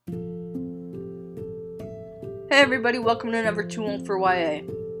Hey everybody, welcome to Never Too Old for YA.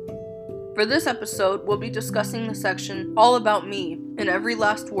 For this episode, we'll be discussing the section All About Me in Every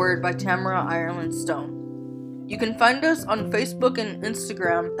Last Word by Tamara Ireland Stone. You can find us on Facebook and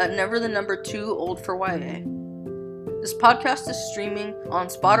Instagram at Never2Old4YA. This podcast is streaming on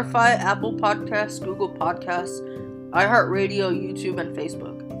Spotify, Apple Podcasts, Google Podcasts, iHeartRadio, YouTube, and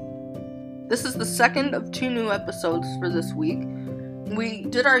Facebook. This is the second of 2 new episodes for this week. We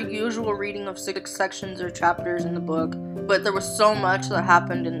did our usual reading of 6 sections or chapters in the book, but there was so much that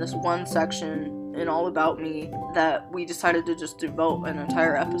happened in this one section in All About Me that we decided to just devote an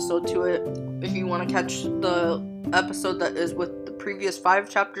entire episode to it. If you want to catch the episode that is with the previous 5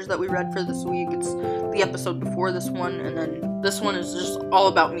 chapters that we read for this week, it's the episode before this one, and then this one is just all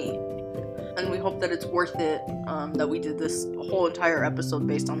about me. And we hope that it's worth it, that we did this whole entire episode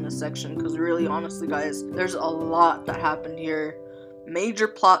based on this section, because really, honestly, guys, there's a lot that happened here. Major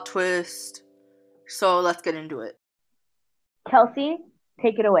plot twist. So let's get into it. Kelsey,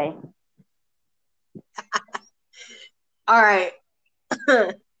 take it away. Alright.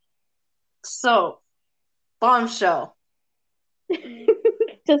 So, bombshell.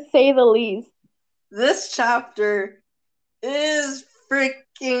 To say the least. This chapter is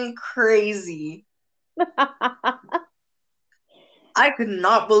freaking crazy. I could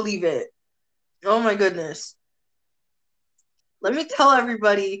not believe it. Oh my goodness. Let me tell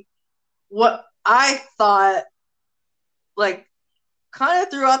everybody what I thought, kind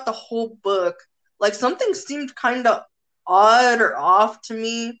of throughout the whole book. Something seemed kind of odd or off to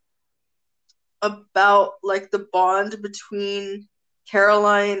me about, the bond between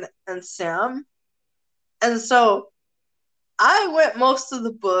Caroline and Sam. And so, I went most of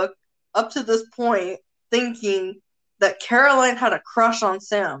the book, up to this point, thinking that Caroline had a crush on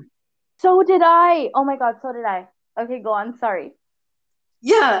Sam. So did I. Oh my god, so did I. Okay, go on. Sorry.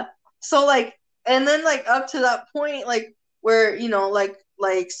 Yeah. So, and then, up to that point, where,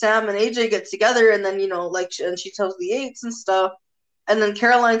 Sam and AJ get together, and then, and she tells the Yates and stuff, and then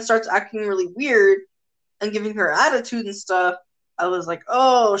Caroline starts acting really weird and giving her attitude and stuff. I was like,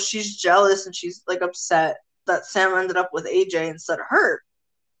 oh, she's jealous, and she's, upset that Sam ended up with AJ instead of her.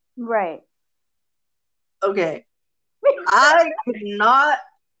 Right. Okay. I could not...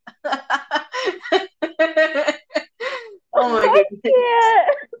 Oh my goodness.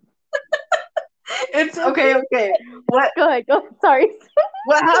 It's okay. What? Go ahead. Sorry.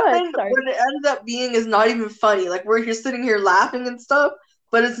 What happened? What it ends up being is not even funny. We're here sitting here laughing and stuff,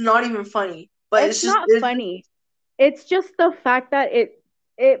 but it's not even funny. But it's just not funny. It's just the fact that it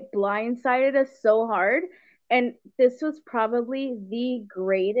blindsided us so hard, and this was probably the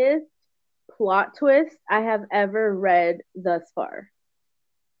greatest plot twist I have ever read thus far.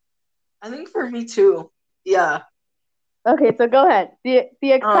 I think for me too. Yeah. Okay, so go ahead. The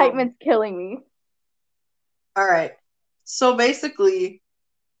excitement's killing me. All right. So basically,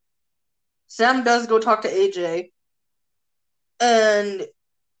 Sam does go talk to AJ, and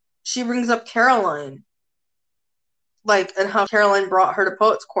she brings up Caroline. And how Caroline brought her to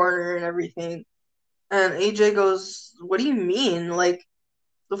Poet's Corner and everything. And AJ goes, what do you mean?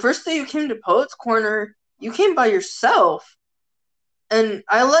 The first day you came to Poet's Corner, you came by yourself. And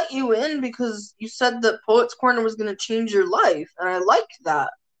I let you in because you said that Poet's Corner was going to change your life. And I liked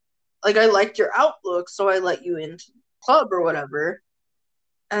that. I liked your outlook, so I let you into the club or whatever.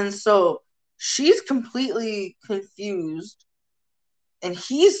 And so she's completely confused. And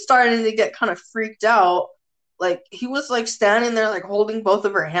he's starting to get kind of freaked out. He was, standing there, holding both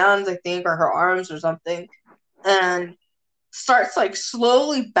of her hands, I think, or her arms or something. And starts,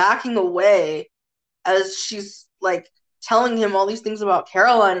 slowly backing away as she's, telling him all these things about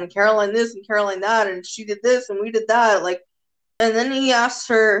Caroline, and Caroline this and Caroline that, and she did this and we did that. And then he asks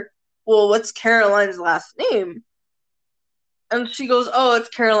her, well, what's Caroline's last name? And she goes, oh, it's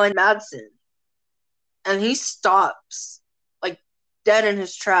Caroline Madsen. And he stops, dead in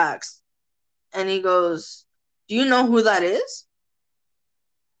his tracks. And he goes, do you know who that is?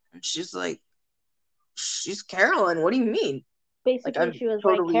 And she's like, she's Caroline. What do you mean? Basically, she was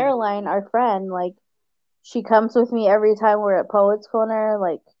totally... Caroline, our friend, she comes with me every time we're at Poet's Corner.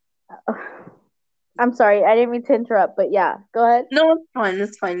 I'm sorry, I didn't mean to interrupt, but yeah, go ahead. No,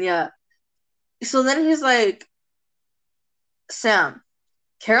 it's fine, yeah. So then he's like, Sam,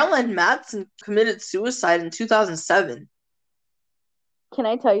 Caroline Madsen committed suicide in 2007. Can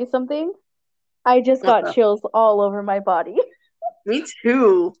I tell you something? I just got chills all over my body. Me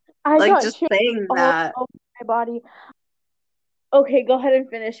too. I got just saying that. All over my body. Okay, go ahead and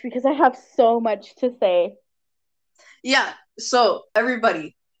finish because I have so much to say. Yeah, so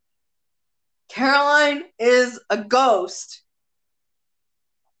everybody, Caroline is a ghost.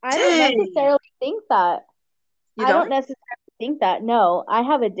 I don't necessarily think that. You I don't don't? necessarily think that. No, I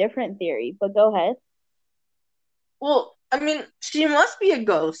have a different theory, but go ahead. Well, I mean, she must be a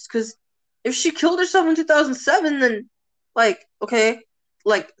ghost because if she killed herself in 2007, then like, okay,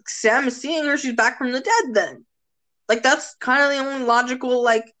 like Sam is seeing her, she's back from the dead then. Like that's kind of the only logical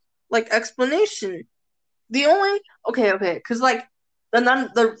like explanation. The only okay, because like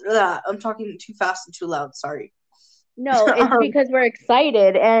I'm talking too fast and too loud. Sorry. No, it's um, because we're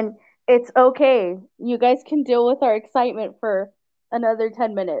excited and it's okay. You guys can deal with our excitement for another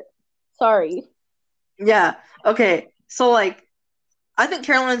 10 minutes. Sorry. yeah. Okay. So like, I think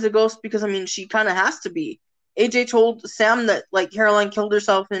Caroline's a ghost because I mean she kind of has to be. AJ told Sam that like Caroline killed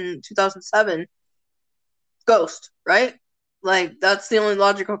herself in 2007. Ghost, right? Like that's the only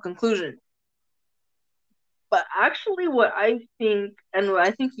logical conclusion. But actually, what I think, and what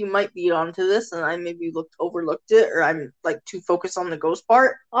I think you might be onto this, and I maybe overlooked it, or I'm like too focused on the ghost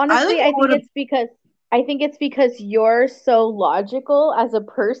part. I think Honestly, it would have. I think it's because you're so logical as a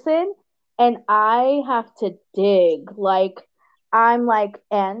person and I have to dig. Like I'm like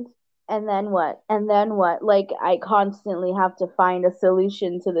and then what? And then what? Like I constantly have to find a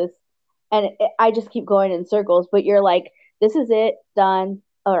solution to this and I just keep going in circles, but you're like this is it, done.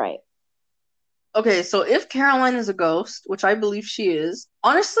 All right. Okay, so if Caroline is a ghost, which I believe she is,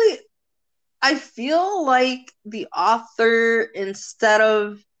 honestly, I feel like the author, instead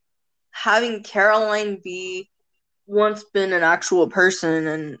of having Caroline be once been an actual person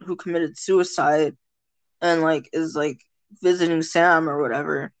and who committed suicide and like is like visiting Sam or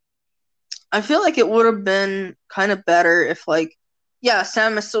whatever, I feel like it would have been kind of better if like yeah,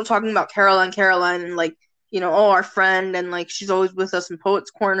 Sam is still talking about Caroline and like oh our friend and like she's always with us in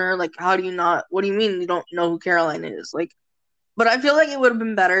Poets Corner. Like how do you not what do you mean you don't know who Caroline is? Like but I feel like it would have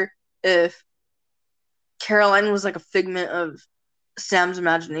been better if Caroline was like a figment of Sam's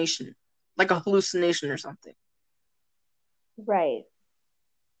imagination, like a hallucination or something. Right.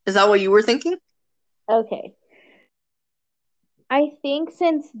 Is that what you were thinking? Okay. I think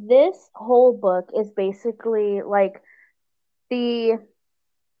since this whole book is basically like the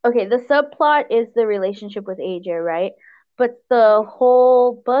okay, the subplot is the relationship with AJ, right? But the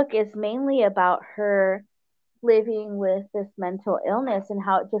whole book is mainly about her living with this mental illness and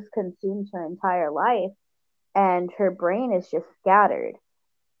how it just consumes her entire life and her brain is just scattered.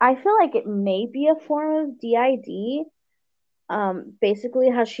 I feel like it may be a form of DID. Basically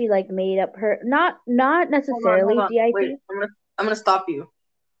how she like made up her not Hold necessarily on. Wait, DID. I'm gonna stop you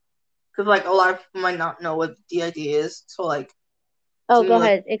because like a lot of people might not know what DID is. So like, Oh, can go you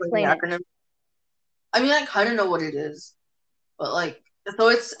like ahead, explain the explain it. acronym? I mean, I kind of know what it is, but like, so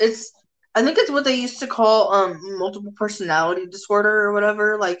it's I think it's what they used to call multiple personality disorder or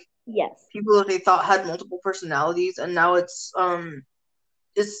whatever. Like Yes. people that they thought had multiple personalities, and now it's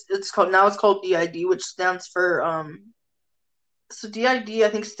called now it's called DID, which stands for so DID I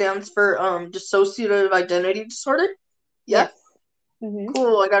think stands for dissociative identity disorder. Yeah, Yes. Mm-hmm.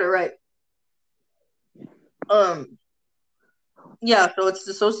 cool, I got it right. Um, yeah, so it's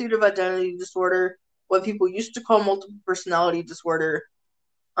dissociative identity disorder, what people used to call multiple personality disorder.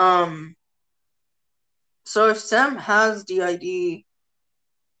 Um, so if Sam has DID,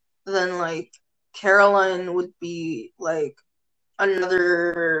 then like Caroline would be like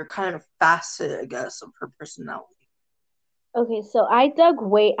another kind of facet, I guess, of her personality. Okay, so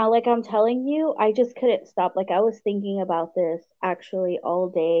like I'm telling you, I just couldn't stop. Like I was thinking about this actually all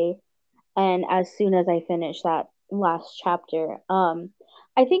day, and as soon as I finished that last chapter,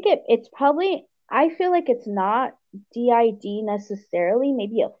 I think it's probably I feel like it's not DID necessarily,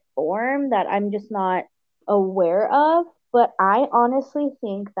 maybe a form that I'm just not aware of, but I honestly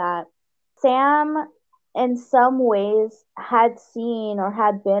think that Sam in some ways had seen or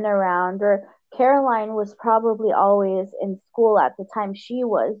had been around or Caroline was probably always in school at the time she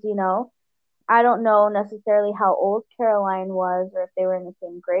was, you know. I don't know necessarily how old Caroline was or if they were in the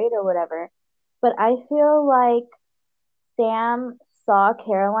same grade or whatever, but I feel like Sam saw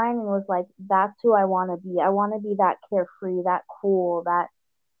Caroline and was like, that's who I want to be. I want to be that carefree, that cool, that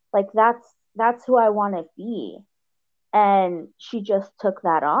like that's who I want to be. And she just took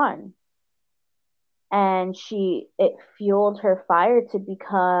that on and she it fueled her fire to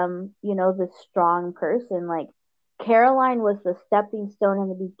become, you know, this strong person. Like Caroline was the stepping stone in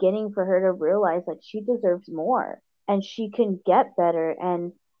the beginning for her to realize that she deserves more and she can get better.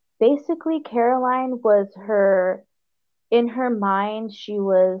 And basically, Caroline was her, in her mind, she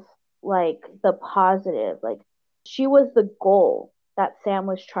was like the positive, like she was the goal that Sam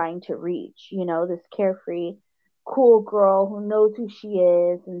was trying to reach, you know, this carefree, cool girl who knows who she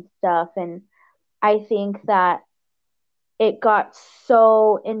is and stuff. And I think that it got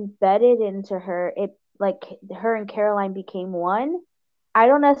so embedded into her. It like her and Caroline became one. I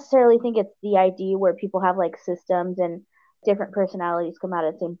don't necessarily think it's the idea where people have like systems and different personalities come out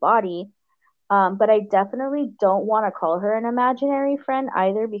of the same body. But I definitely don't want to call her an imaginary friend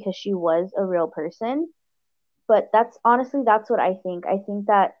either because she was a real person. But that's honestly, that's what I think. I think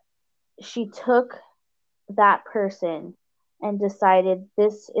that she took that person and decided,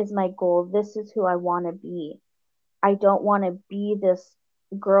 this is my goal. This is who I want to be. I don't want to be this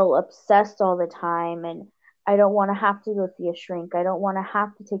girl obsessed all the time, and I don't want to have to go see a shrink. I don't want to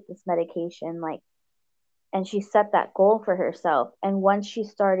have to take this medication. Like, and she set that goal for herself. And once she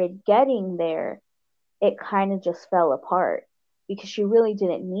started getting there, it kind of just fell apart because she really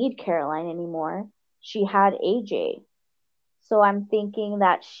didn't need Caroline anymore. She had AJ. So I'm thinking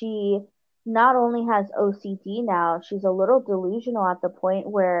that she not only has OCD now, she's a little delusional at the point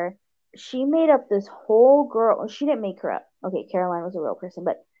where she made up this whole girl. She didn't make her up. Okay, Caroline was a real person,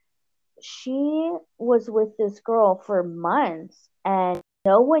 but she was with this girl for months and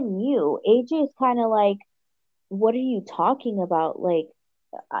no one knew. AJ is kind of like, what are you talking about? Like,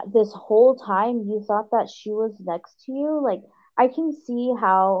 this whole time you thought that she was next to you? Like, I can see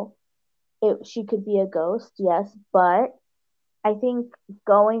how she could be a ghost, yes, but I think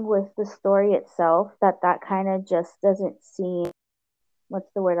going with the story itself, that kind of just doesn't seem,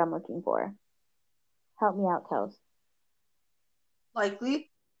 what's the word I'm looking for? Help me out, Kels. Likely,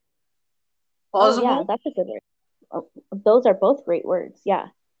 Oh yeah, plausible. that's a good word. Oh, those are both great words. Yeah.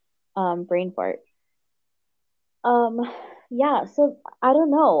 Brain fart. Um, yeah, so I don't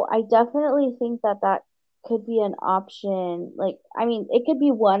know. I definitely think that that could be an option. Like, I mean, it could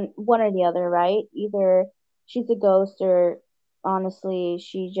be one or the other, right? Either she's a ghost or honestly,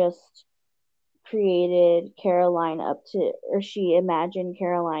 she just created Caroline up to, or she imagined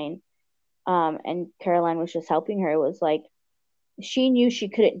Caroline, and Caroline was just helping her. It was like she knew she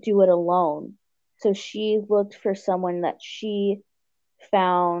couldn't do it alone. So she looked for someone that she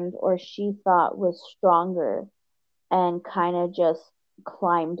found or she thought was stronger and kind of just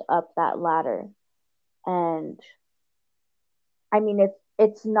climbed up that ladder. And I mean,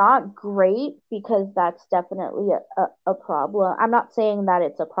 it's not great because that's definitely a problem. I'm not saying that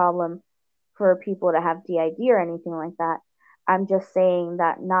it's a problem for people to have DID or anything like that. I'm just saying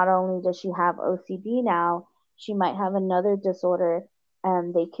that not only does she have OCD now, she might have another disorder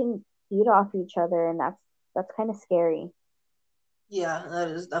and they can feed off each other and that's kind of scary. Yeah, that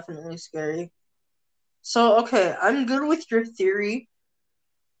is definitely scary. So, okay, I'm good with your theory,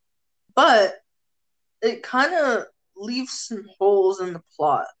 but it kind of leaves some holes in the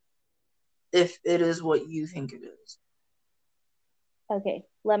plot if it is what you think it is. Okay,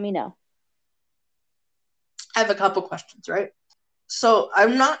 let me know. I have a couple questions, right? So,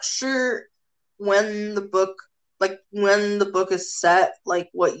 I'm not sure when the book, when the book is set, like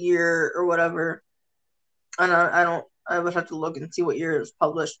what year or whatever. And I would have to look and see what year it was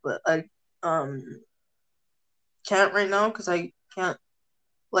published, but I um can't right now because I can't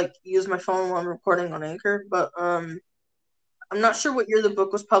like use my phone while I'm recording on Anchor. But I'm not sure what year the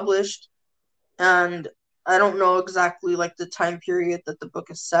book was published, and I don't know exactly like the time period that the book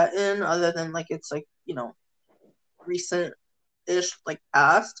is set in, other than like it's like recent-ish, like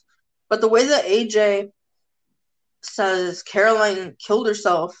past. But the way that AJ says Caroline killed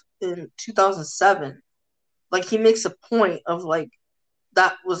herself in 2007, like he makes a point of like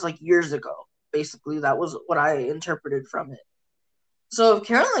that was like years ago. Basically, that was what I interpreted from it. So if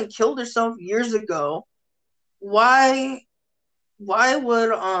Caroline killed herself years ago, why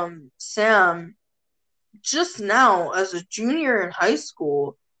would Sam just now as a junior in high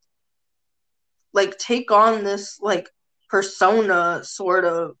school like take on this like persona sort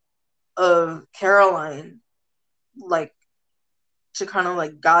of Caroline, like to kind of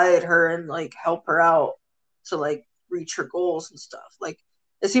like guide her and like help her out to like reach her goals and stuff. Like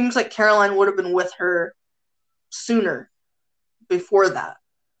it seems like Caroline would have been with her sooner before that.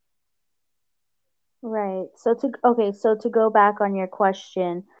 Right. So to go back on your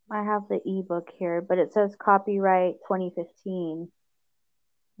question, I have the ebook here, but it says copyright 2015.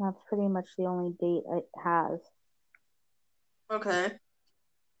 That's pretty much the only date it has. Okay.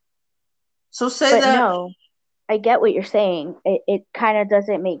 So say But that no, I get what you're saying. It kind of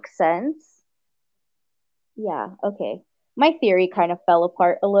doesn't make sense. Yeah, okay. My theory kind of fell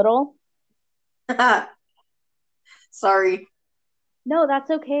apart a little. sorry. No, that's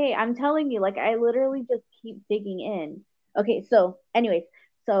okay. I'm telling you, like, I literally just keep digging in. Okay, so, anyways,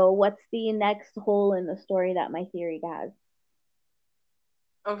 so what's the next hole in the story that my theory has?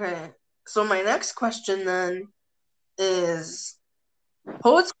 Okay. So my next question then is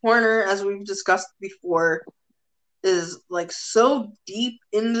Poet's Corner, as we've discussed before, is like so deep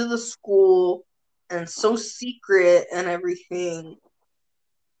into the school and so secret and everything.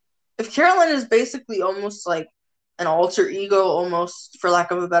 If Caroline is basically almost like an alter ego, almost for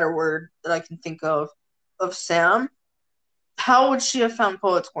lack of a better word that I can think of Sam, how would she have found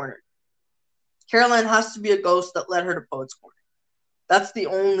Poet's Corner? Caroline has to be a ghost that led her to Poet's Corner. That's the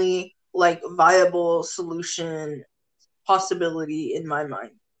only like viable solution possibility in my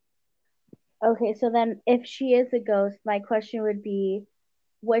mind. Okay, so then if she is a ghost, my question would be,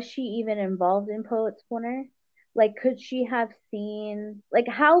 was she even involved in Poet's Corner? Like, could she have seen, like,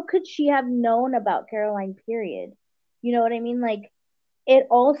 how could she have known about Caroline, period? You know what I mean? Like, it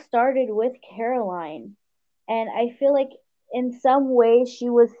all started with Caroline. And I feel like in some way she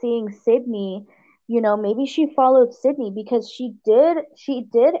was seeing Sydney, maybe she followed Sydney because she did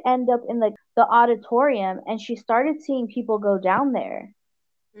end up in the auditorium and she started seeing people go down there.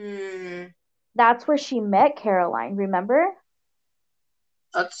 Mm, That's where she met Caroline, remember?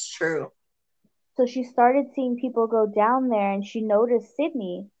 that's true. So she started seeing people go down there and she noticed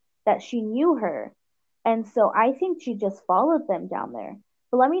Sydney, that she knew her. And so I think she just followed them down there.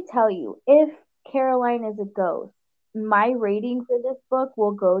 But let me tell you, if Caroline is a ghost, my rating for this book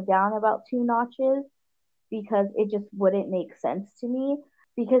will go down about 2 notches because it just wouldn't make sense to me.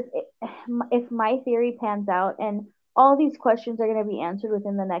 Because if my theory pans out and all these questions are going to be answered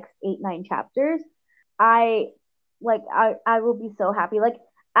within the next 8, 9 chapters, I I will be so happy. Like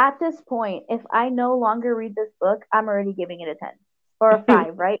at this point, if I no longer read this book, I'm already giving it a 10 or a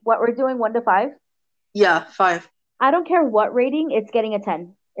 5, right? What we're doing 1 to 5. Yeah, 5. I don't care what rating, it's getting a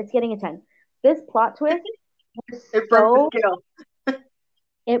 10. It's getting a 10. This plot twist was It broke the so scale.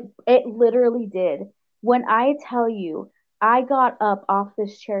 it literally did. When I tell you, I got up off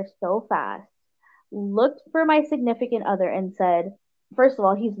this chair so fast, looked for my significant other and said, first of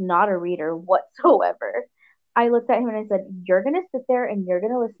all, he's not a reader whatsoever. I looked at him and I said, "You're going to sit there and you're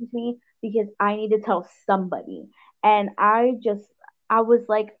going to listen to me because I need to tell somebody." And I was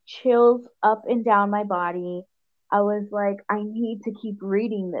like chills up and down my body. I was like, I need to keep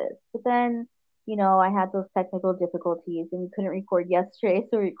reading this. But then, I had those technical difficulties and we couldn't record yesterday,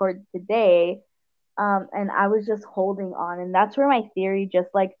 so we recorded today. And I was just holding on. And that's where my theory just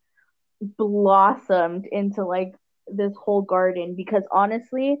like blossomed into like this whole garden because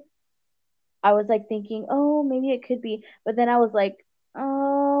honestly, I was like thinking, oh, maybe it could be, but then I was like,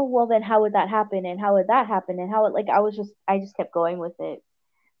 oh, well, then how would that happen? And how would that happen? And how it like I just kept going with it.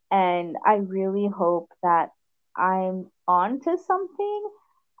 And I really hope that I'm on to something.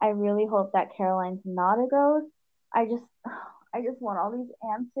 I really hope that Caroline's not a ghost. I just I just want all these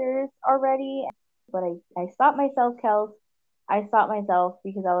answers already. But I stopped myself, Kels. I stopped myself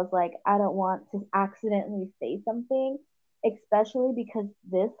because I was like, I don't want to accidentally say something, especially because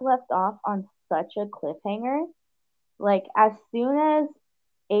this left off on such a cliffhanger. Like, as soon as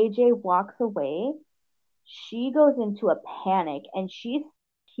AJ walks away, she goes into a panic and she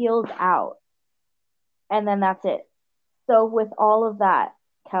heals out. And then that's it. So, with all of that,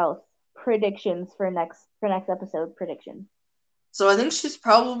 Kels, predictions for next episode predictions. So I think she's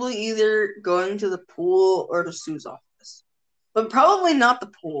probably either going to the pool or to Sue's office. But probably not the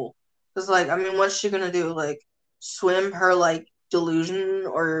pool. Because, like, I mean, what's she gonna do? Like, swim her, like, delusion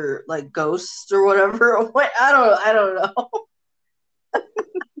or, like, ghost or whatever? What? I don't know.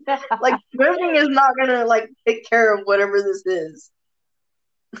 Like, swimming is not gonna, like, take care of whatever this is.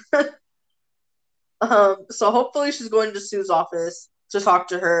 So hopefully she's going to Sue's office to talk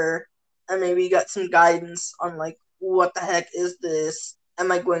to her and maybe get some guidance on, like, what the heck is this?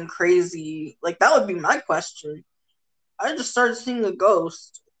 Am I going crazy? Like, that would be my question. I just started seeing a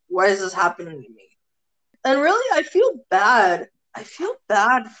ghost. Why is this happening to me? And really, I feel bad. I feel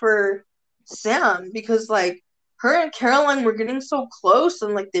bad for Sam because, like, her and Caroline were getting so close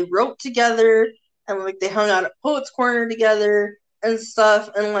and, like, they wrote together and, like, they hung out at Poets Corner together and stuff.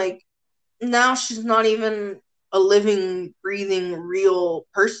 And, like, now she's not even a living, breathing, real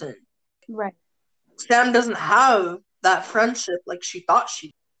person. Right. Sam doesn't have that friendship like she thought she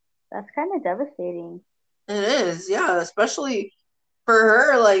did. That's kind of devastating. It is, yeah, especially for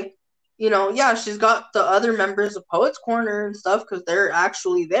her, like, yeah, she's got the other members of Poets Corner and stuff because they're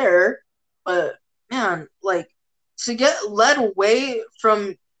actually there. But man, like, to get led away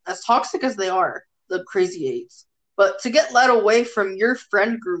from, as toxic as they are, the Crazy Eights, but to get led away from your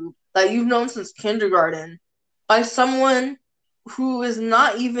friend group that you've known since kindergarten by someone who is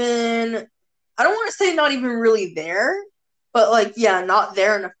not even, I don't want to say not even really there, but like, yeah, not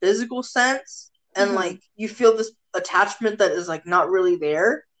there in a physical sense. And Mm-hmm. like, you feel this attachment that is like not really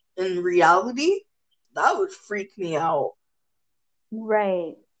there in reality, that would freak me out.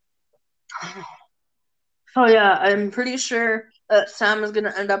 Right. Oh yeah, I'm pretty sure Sam is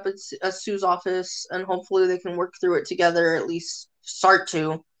gonna end up at Sue's office, and hopefully they can work through it together. At least start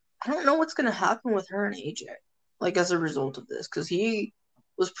to. I don't know what's gonna happen with her and AJ, like as a result of this, because he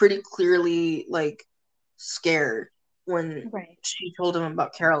was pretty clearly like scared when Right. she told him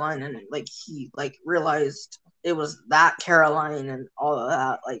about Caroline, and like he like realized it was that Caroline and all of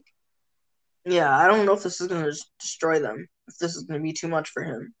that. Like, yeah, I don't know if this is gonna just destroy them. If this is gonna be too much for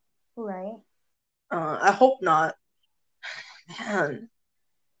him. Right. I hope not. Man,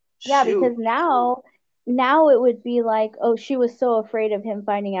 Yeah, shoot. because now it would be like, oh, she was so afraid of him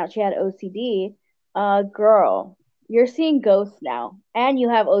finding out she had OCD. Girl, you're seeing ghosts now, and you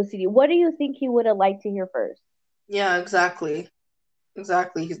have OCD. What do you think he would have liked to hear first? Yeah, exactly.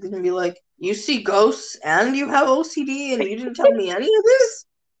 Exactly. He's gonna be like, "You see ghosts and you have OCD and you didn't tell me any of this?"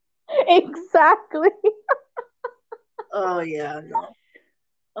 Exactly. Oh yeah, no.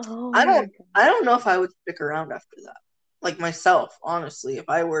 Oh I my don't God. I don't know if I would stick around after that. Like myself, honestly, if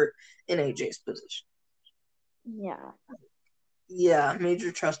I were in AJ's position. Yeah. Yeah,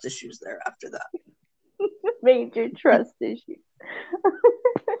 major trust issues there after that. Major trust issues.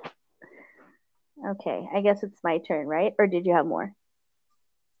 Okay, I guess it's my turn, right? Or did you have more?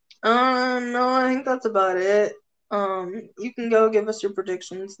 No, I think that's about it. You can go give us your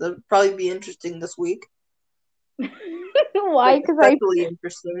predictions. That'll probably be interesting this week. Why? Like Because I especially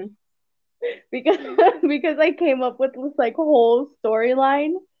interesting. because because I came up with this like whole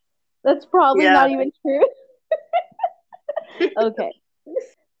storyline that's probably Yeah. not even true. Okay.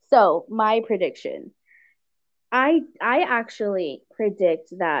 So, my prediction. I actually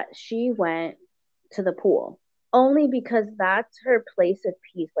predict that she went to the pool only because that's her place of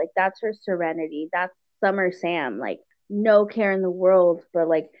peace. Like that's her serenity. That's Summer Sam. Like no care in the world, but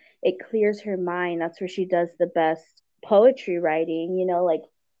like it clears her mind. That's where she does the best poetry writing, like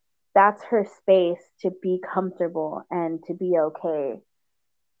that's her space to be comfortable and to be okay.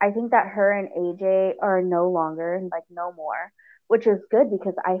 I think that her and AJ are no longer, like no more, which is good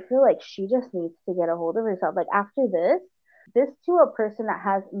because I feel like she just needs to get a hold of herself. Like after this to a person that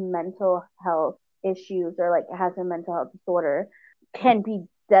has mental health issues or like has a mental health disorder can be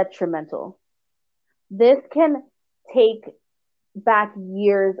detrimental. This can take back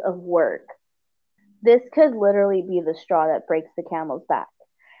years of work. This could literally be the straw that breaks the camel's back.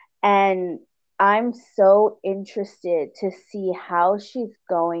 And I'm so interested to see how she's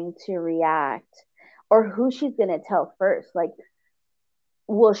going to react or who she's going to tell first. Like,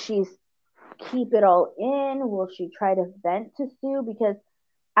 will she keep it all in? Will she try to vent to Sue? Because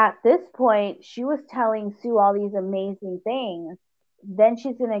at this point, she was telling Sue all these amazing things. Then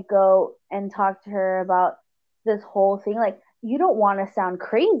she's going to go and talk to her about this whole thing. Like, you don't want to sound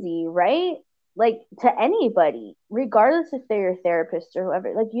crazy, right? Like, to anybody, regardless if they're your therapist or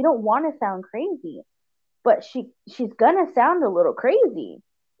whoever, like, you don't want to sound crazy. But she's going to sound a little crazy.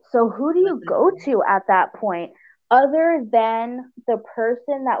 So, who do you go Definitely. to at that point? Other than the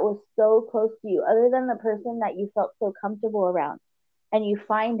person that was so close to you, other than the person that you felt so comfortable around, and you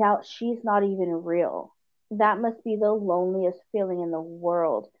find out she's not even real. That must be the loneliest feeling in the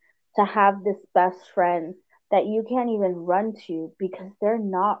world to have this best friend that you can't even run to because they're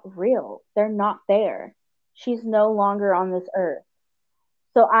not real. They're not there. She's no longer on this earth.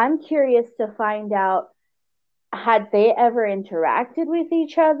 So I'm curious to find out, had they ever interacted with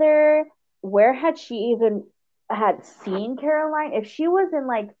each other? Where had she even had seen Caroline? If she was in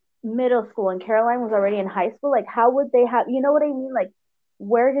like middle school and Caroline was already in high school, like how would they have, you know what I mean? Like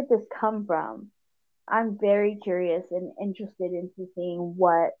where did this come from? I'm very curious and interested into seeing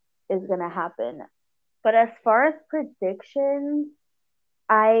what is going to happen. But as far as predictions,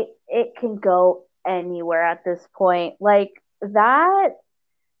 I it can go anywhere at this point. Like that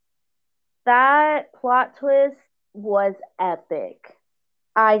plot twist was epic.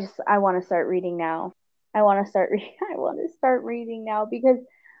 I want to start reading now. I want to start reading now because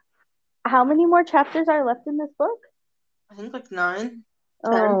how many more chapters are left in this book? I think like 9, 10.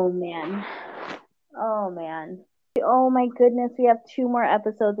 Oh man. Oh man. Oh my goodness, we have two more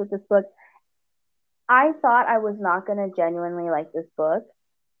episodes with this book. I thought I was not going to genuinely like this book,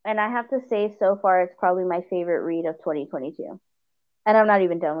 and I have to say so far it's probably my favorite read of 2022. And I'm not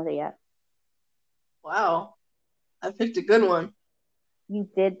even done with it yet. Wow. I picked a good one. You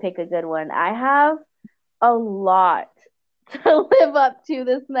did pick a good one. I have a lot to live up to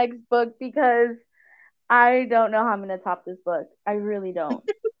this next book because I don't know how I'm going to top this book. I really don't.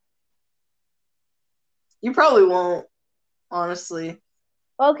 You probably won't, honestly.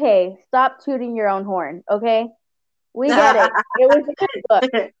 Okay, stop tooting your own horn, okay? We get it. It was a good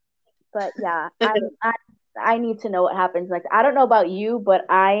book. But yeah, I need to know what happens next. I don't know about you, but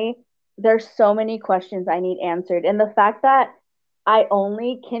I there's so many questions I need answered. And the fact that I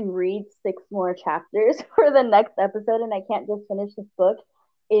only can read 6 more chapters for the next episode, and I can't just finish this book,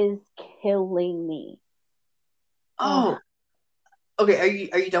 is killing me. Oh, okay.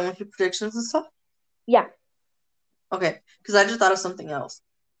 Are you done with your predictions and stuff? Yeah. Okay, because I just thought of something else.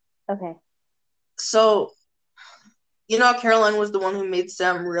 Okay. So, you know, Caroline was the one who made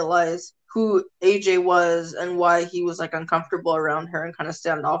Sam realize who AJ was and why he was like uncomfortable around her and kind of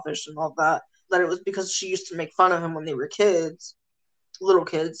standoffish and all that. That it was because she used to make fun of him when they were kids, little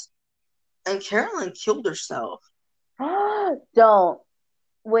kids. And Caroline killed herself. Don't.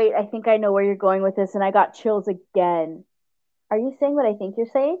 Wait, I think I know where you're going with this, and I got chills again. Are you saying what I think you're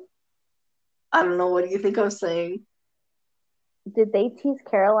saying? I don't know. What do you think I'm saying? Did they tease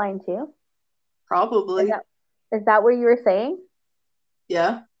Caroline too? Is Probably. that is that what you were saying?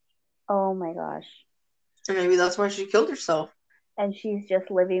 Yeah. Oh my gosh. And maybe that's why she killed herself. And she's just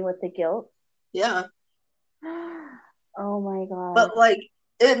living with the guilt. Yeah. Oh my god. But like,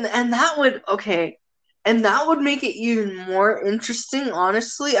 and that would okay, and that would make it even more interesting.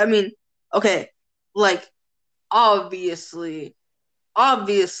 Honestly, I mean, okay, like obviously,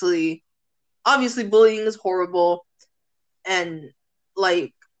 obviously, obviously, bullying is horrible, and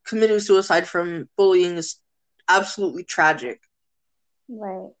like committing suicide from bullying is absolutely tragic.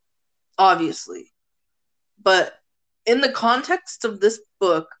 Right. Obviously, but in the context of this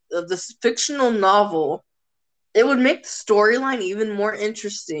book, of this fictional novel, it would make the storyline even more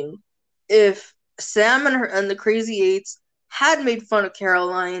interesting if Sam and the Crazy Eights had made fun of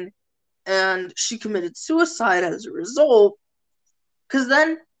Caroline and she committed suicide as a result. Because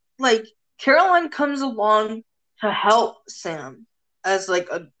then, like, Caroline comes along to help Sam as like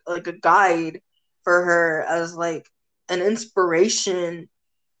a guide for her, as like an inspiration.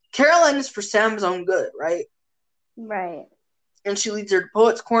 Caroline is for Sam's own good, right? Right. And she leads her to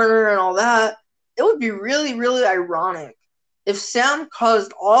Poet's Corner and all that. It would be really, really ironic if Sam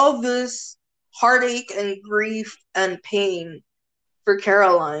caused all this heartache and grief and pain for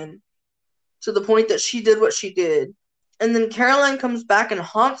Caroline to the point that she did what she did. And then Caroline comes back and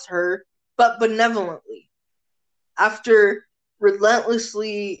haunts her, but benevolently. After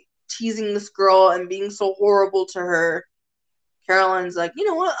relentlessly teasing this girl and being so horrible to her, Caroline's like, you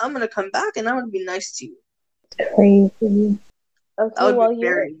know what? I'm going to come back and I'm going to be nice to you. Crazy. That Okay, would be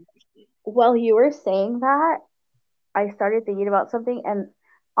very interesting. while you were saying that, I started thinking about something, and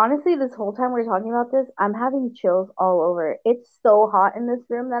honestly, this whole time we're talking about this, I'm having chills all over. It's so hot in this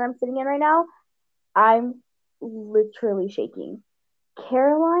room that I'm sitting in right now. I'm literally shaking.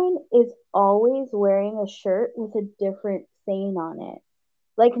 Caroline is always wearing a shirt with a different saying on it.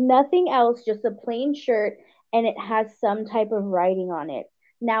 Like nothing else, just a plain shirt, and it has some type of writing on it.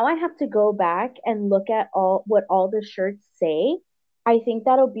 Now I have to go back and look at all the shirts say. I think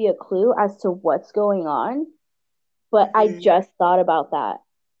that'll be a clue as to what's going on, but I Mm-hmm. just thought about that.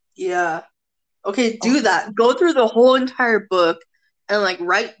 Yeah. Okay, Oh, do that. Go through the whole entire book and like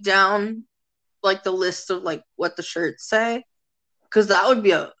write down like the list of like what the shirts say, because that would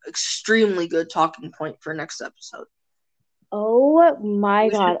be a extremely good talking point for next episode. oh my We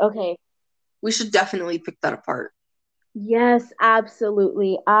should God. Okay. we should definitely pick that apart. Yes,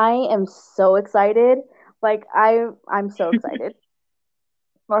 absolutely. I am so excited. Like I'm so excited.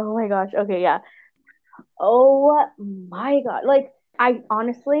 Oh my gosh. Okay, yeah. Oh my God. Like I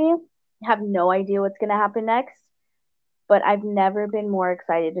honestly have no idea what's gonna happen next, but I've never been more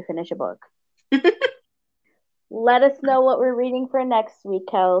excited to finish a book. Let us know what we're reading for next week,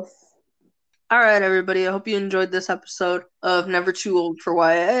 Kels. All right, everybody. I hope you enjoyed this episode of Never Too Old for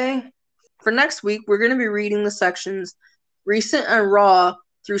YA. For next week, we're going to be reading the sections Recent and Raw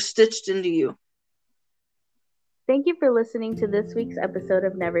through Stitched Into You. Thank you for listening to this week's episode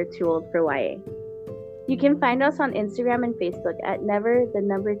of Never Too Old for YA. You can find us on Instagram and Facebook at Never the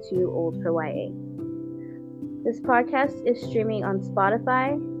Number 2 Old for YA. This podcast is streaming on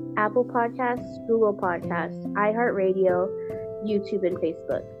Spotify, Apple Podcasts, Google Podcasts, iHeartRadio, YouTube, and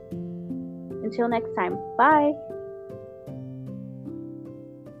Facebook. Until next time, bye!